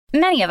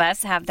Many of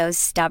us have those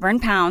stubborn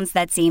pounds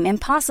that seem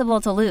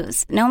impossible to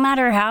lose, no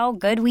matter how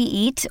good we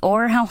eat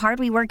or how hard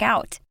we work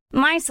out.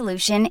 My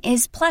solution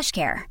is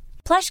PlushCare.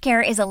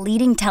 PlushCare is a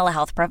leading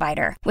telehealth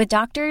provider with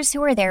doctors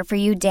who are there for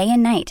you day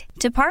and night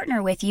to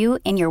partner with you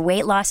in your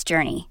weight loss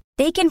journey.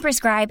 They can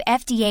prescribe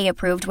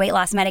FDA-approved weight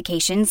loss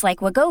medications like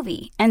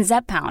Wegovy and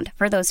Zepbound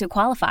for those who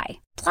qualify.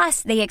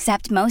 Plus, they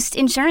accept most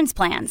insurance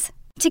plans.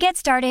 To get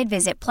started,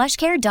 visit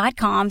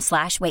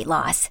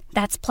plushcare.com/weightloss.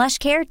 That's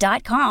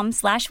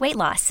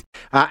plushcare.com/weightloss.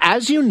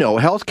 As you know,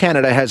 Health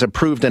Canada has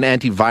approved an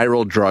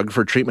antiviral drug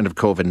for treatment of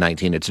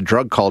COVID-19. It's a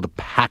drug called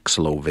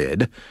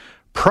Paxlovid.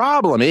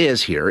 Problem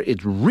is here,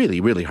 it's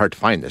really, really hard to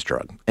find this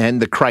drug.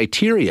 And the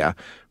criteria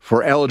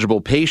for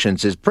eligible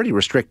patients is pretty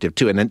restrictive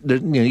too. And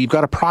you've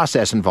got a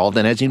process involved.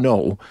 And as you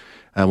know,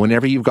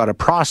 whenever you've got a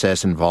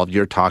process involved,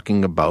 you're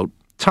talking about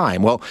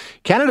time. Well,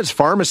 Canada's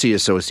pharmacy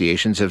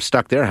associations have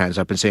stuck their hands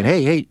up and saying,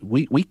 hey,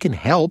 we can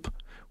help.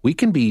 We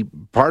can be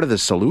part of the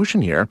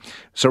solution here.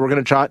 So we're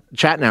going to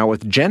chat now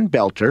with Jen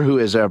Belter, who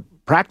is a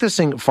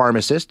practicing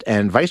pharmacist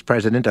and vice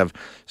president of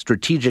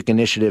strategic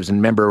initiatives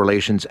and member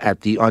relations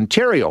at the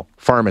Ontario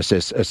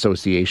Pharmacists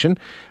Association.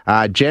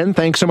 Jen,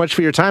 thanks so much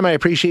for your time. I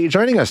appreciate you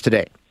joining us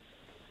today.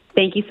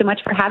 Thank you so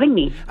much for having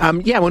me.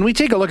 When we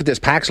take a look at this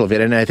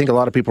Paxlovid, and I think a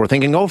lot of people are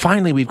thinking, oh,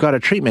 finally, we've got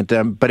a treatment,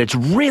 but it's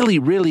really,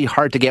 really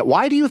hard to get.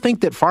 Why do you think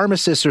that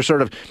pharmacists are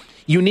sort of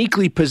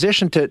uniquely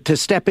positioned to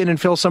step in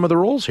and fill some of the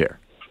roles here?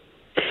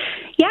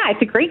 Yeah,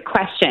 it's a great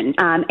question.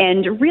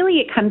 And really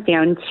it comes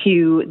down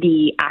to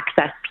the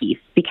access piece,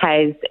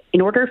 because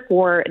in order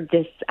for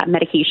this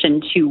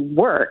medication to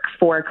work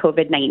for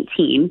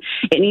COVID-19,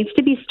 it needs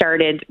to be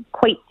started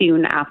quite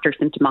soon after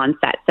symptom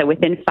onset, so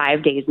within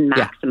 5 days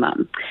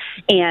maximum.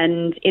 Yeah.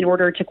 And in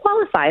order to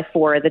qualify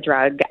for the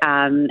drug,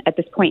 at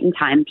this point in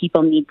time,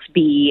 people need to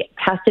be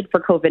tested for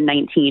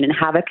COVID-19 and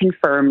have a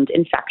confirmed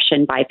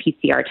infection by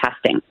PCR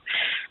testing.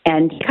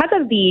 And because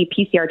of the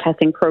PCR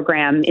testing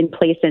program in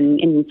place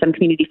in some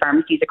community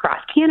pharmacies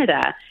across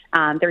Canada,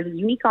 there's a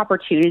unique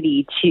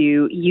opportunity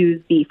to use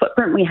the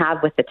footprint we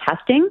have with the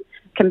testing,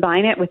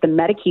 combine it with the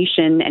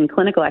medication and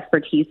clinical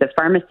expertise of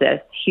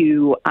pharmacists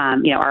who,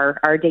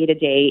 our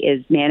day-to-day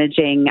is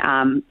managing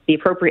the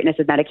appropriateness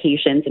of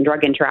medications and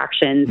drug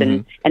interactions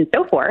and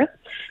so forth,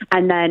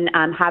 and then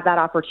have that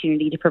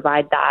opportunity to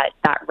provide that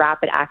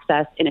rapid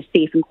access in a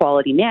safe and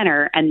quality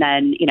manner, and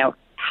then,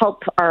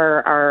 help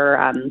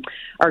our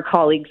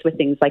colleagues with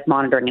things like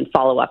monitoring and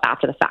follow-up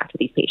after the fact with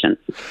these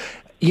patients.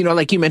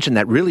 Like you mentioned,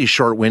 that really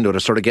short window to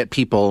sort of get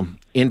people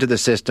into the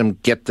system,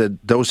 get the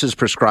doses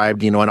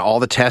prescribed, and all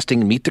the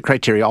testing, meet the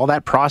criteria, all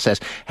that process.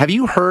 Have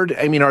you heard,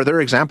 are there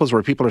examples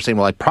where people are saying,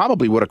 well, I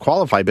probably would have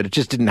qualified, but it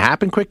just didn't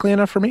happen quickly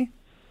enough for me?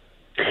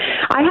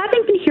 I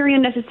haven't been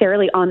hearing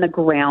necessarily on the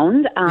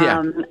ground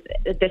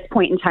at this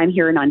point in time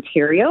here in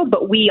Ontario,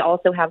 but we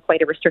also have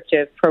quite a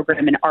restrictive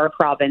program in our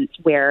province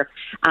where,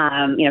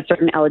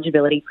 certain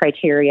eligibility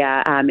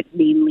criteria, it's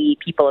mainly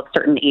people of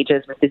certain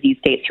ages with disease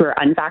states who are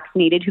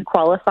unvaccinated who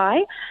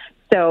qualify.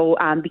 So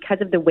because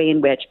of the way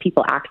in which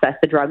people access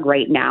the drug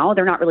right now,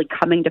 they're not really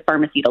coming to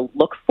pharmacy to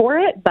look for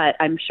it, but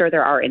I'm sure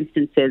there are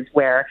instances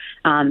where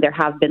there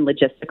have been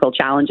logistical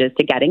challenges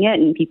to getting it,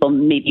 and people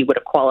maybe would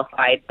have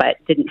qualified but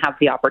didn't have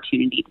the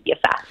opportunity to be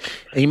assessed.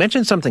 You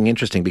mentioned something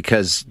interesting,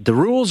 because the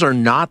rules are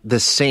not the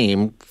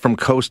same from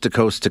coast to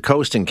coast to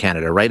coast in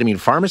Canada, right?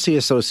 Pharmacy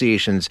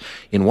associations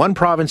in one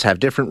province have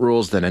different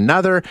rules than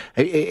another.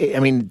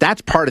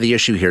 That's part of the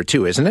issue here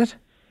too, isn't it?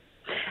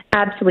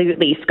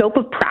 Absolutely. Scope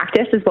of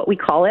practice is what we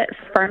call it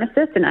for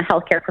pharmacists and a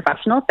healthcare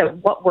professional. So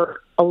what we're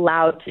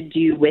allowed to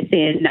do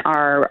within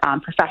our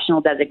professional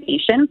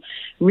designation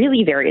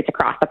really varies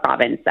across the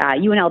province.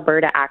 You in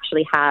Alberta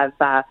actually have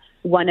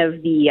one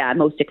of the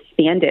most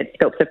expanded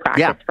scopes of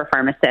practice for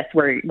pharmacists,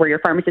 where your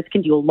pharmacist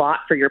can do a lot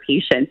for your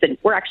patients. And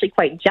we're actually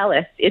quite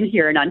jealous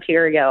here in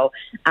Ontario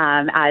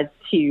as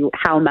to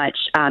how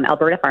much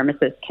Alberta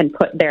pharmacists can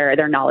put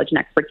their knowledge and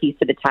expertise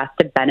to the test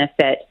to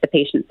benefit the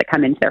patients that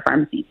come into their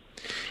pharmacies.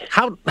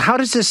 How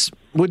does this,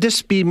 would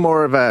this be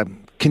more of a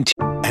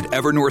At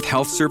Evernorth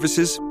Health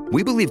Services,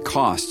 we believe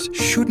costs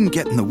shouldn't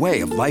get in the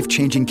way of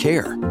life-changing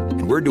care,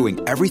 and we're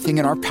doing everything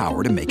in our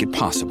power to make it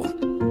possible.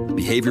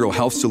 Behavioral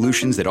health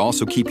solutions that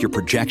also keep your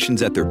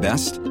projections at their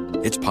best?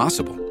 It's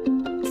possible.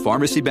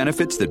 Pharmacy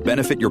benefits that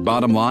benefit your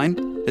bottom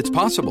line? It's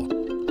possible.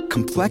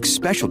 Complex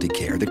specialty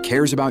care that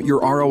cares about your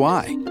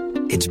ROI?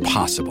 It's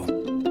possible.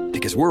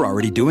 Because we're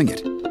already doing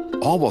it.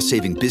 All while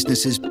saving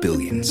businesses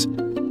billions.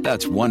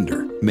 That's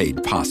Wonder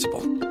made possible.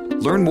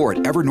 Learn more at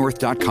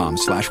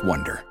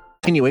evernorth.com/wonder.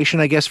 Continuation,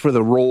 I guess, for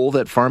the role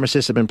that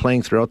pharmacists have been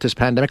playing throughout this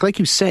pandemic. Like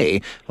you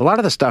say, a lot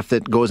of the stuff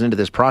that goes into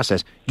this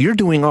process, you're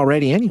doing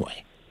already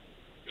anyway.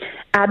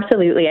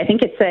 Absolutely. I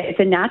think it's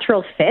a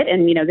natural fit.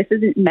 And, this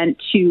isn't meant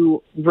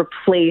to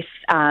replace,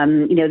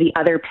 the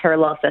other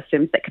parallel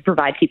systems that could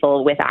provide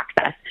people with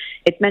access.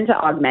 It's meant to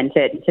augment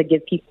it, to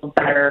give people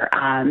better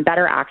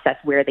access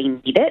where they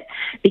need it.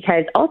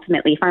 Because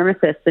ultimately,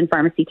 pharmacists and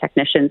pharmacy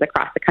technicians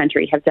across the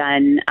country have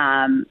done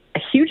a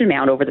huge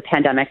amount over the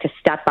pandemic to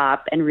step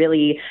up and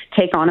really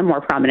take on a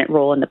more prominent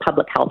role in the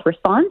public health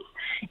response.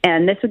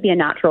 And this would be a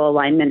natural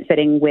alignment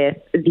fitting with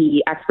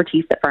the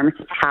expertise that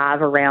pharmacists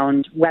have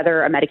around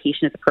whether a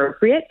medication is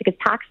appropriate, because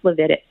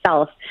Paxlovid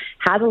itself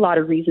has a lot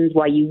of reasons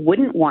why you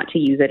wouldn't want to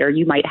use it, or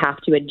you might have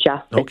to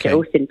adjust the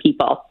dose in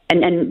people.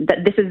 And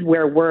this is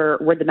where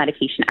we're the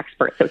medication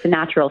experts, so it's a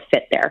natural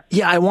fit there.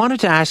 Yeah, I wanted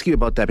to ask you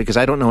about that because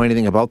I don't know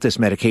anything about this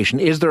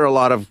medication. Is there a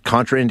lot of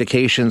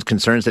contraindications,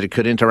 concerns that it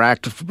could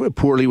interact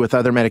poorly with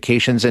other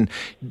medications? And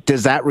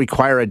does that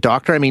require a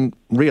doctor? I mean,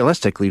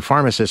 realistically,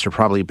 pharmacists are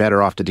probably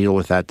better off to deal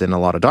with that than a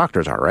lot of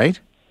doctors are, right?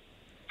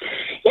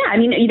 Yeah, I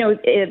mean,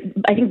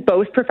 I think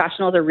both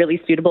professionals are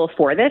really suitable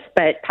for this,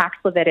 but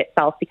Paxlovid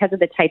itself, because of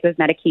the type of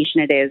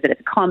medication it is, that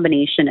it's a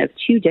combination of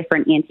two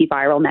different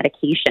antiviral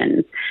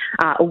medications,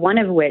 one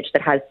of which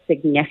that has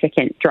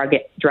significant drug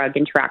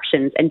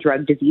interactions and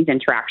drug disease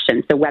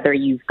interactions. So whether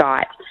you've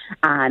got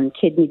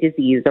kidney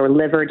disease or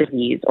liver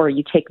disease, or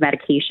you take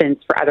medications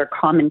for other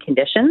common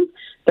conditions,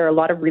 there are a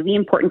lot of really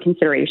important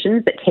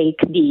considerations that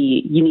take the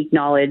unique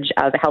knowledge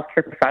of a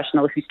healthcare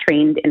professional who's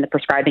trained in the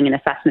prescribing and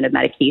assessment of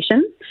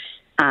medications.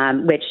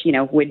 Which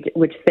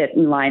would fit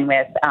in line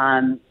with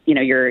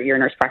your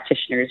nurse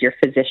practitioners, your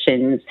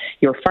physicians,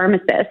 your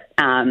pharmacists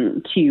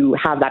to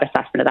have that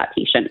assessment of that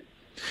patient.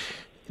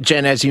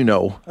 Jen, as you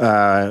know,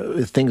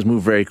 things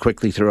move very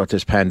quickly throughout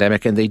this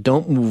pandemic, and they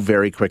don't move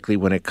very quickly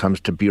when it comes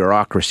to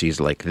bureaucracies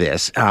like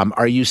this.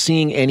 Are you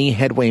seeing any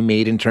headway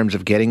made in terms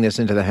of getting this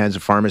into the hands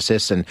of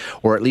pharmacists,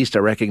 or at least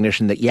a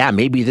recognition that,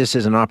 maybe this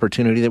is an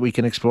opportunity that we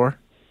can explore?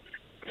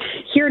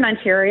 Here in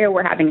Ontario,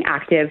 we're having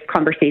active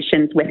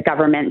conversations with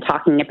government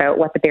talking about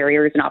what the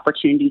barriers and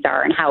opportunities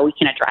are and how we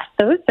can address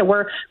those. So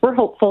we're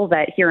hopeful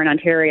that here in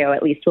Ontario,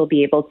 at least, we'll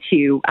be able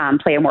to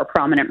play a more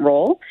prominent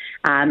role.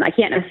 I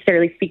can't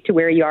necessarily speak to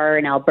where you are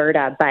in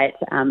Alberta, but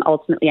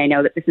ultimately I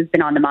know that this has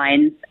been on the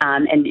minds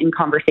and in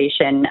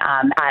conversation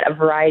at a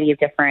variety of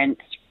different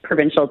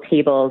provincial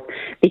tables,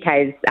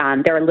 because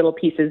there are little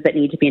pieces that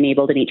need to be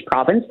enabled in each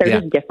province. They're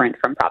just different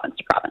from province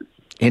to province.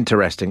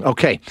 Interesting.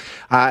 Okay.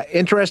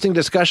 Interesting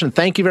discussion.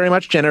 Thank you very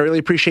much, Jen. I really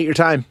appreciate your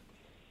time.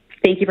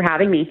 Thank you for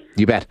having me.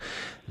 You bet.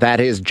 That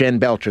is Jen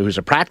Belcher, who's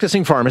a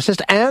practicing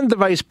pharmacist and the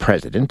Vice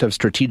President of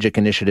Strategic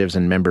Initiatives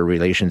and Member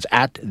Relations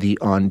at the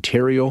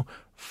Ontario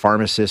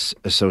Pharmacists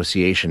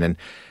Association. And,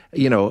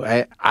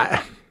 the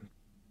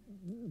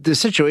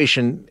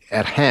situation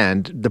at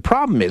hand, the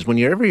problem is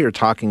whenever you're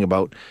talking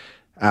about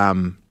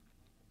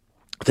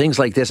things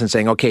like this and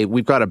saying, okay,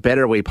 we've got a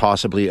better way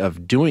possibly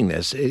of doing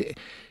this,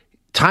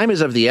 time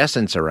is of the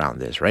essence around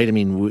this, right? I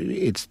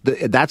mean,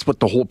 that's what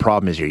the whole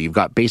problem is here. You've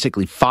got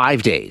basically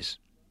 5 days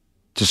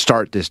to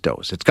start this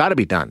dose. It's got to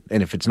be done.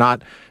 And if it's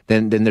not,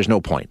 then there's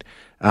no point.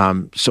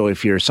 So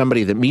if you're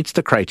somebody that meets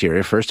the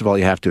criteria, first of all,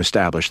 you have to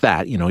establish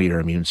that, you're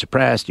immune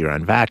suppressed, you're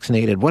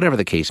unvaccinated, whatever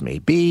the case may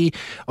be.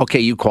 Okay,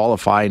 you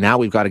qualify. Now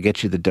we've got to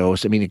get you the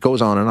dose. I mean, it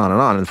goes on and on and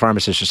on. And the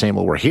pharmacists are saying,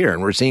 well, we're here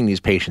and we're seeing these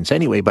patients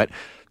anyway. But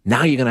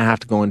now you're going to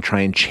have to go and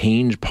try and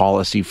change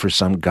policy for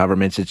some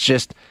governments. It's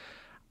just,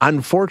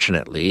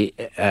 unfortunately,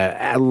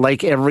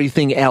 like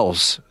everything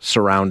else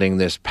surrounding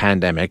this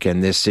pandemic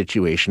and this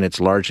situation, it's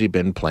largely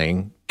been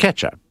playing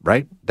catch up,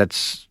 right?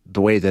 That's the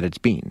way that it's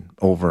been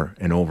over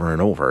and over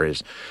and over,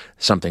 is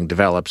something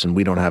develops and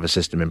we don't have a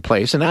system in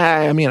place. And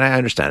I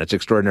understand it's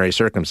extraordinary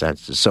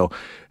circumstances. So,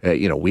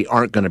 we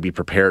aren't going to be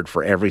prepared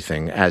for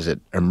everything as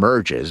it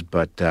emerges,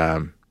 but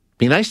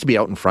be nice to be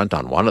out in front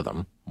on one of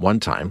them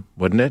one time,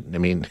 wouldn't it? I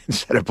mean,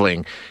 instead of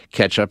playing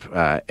catch up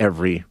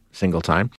every single time.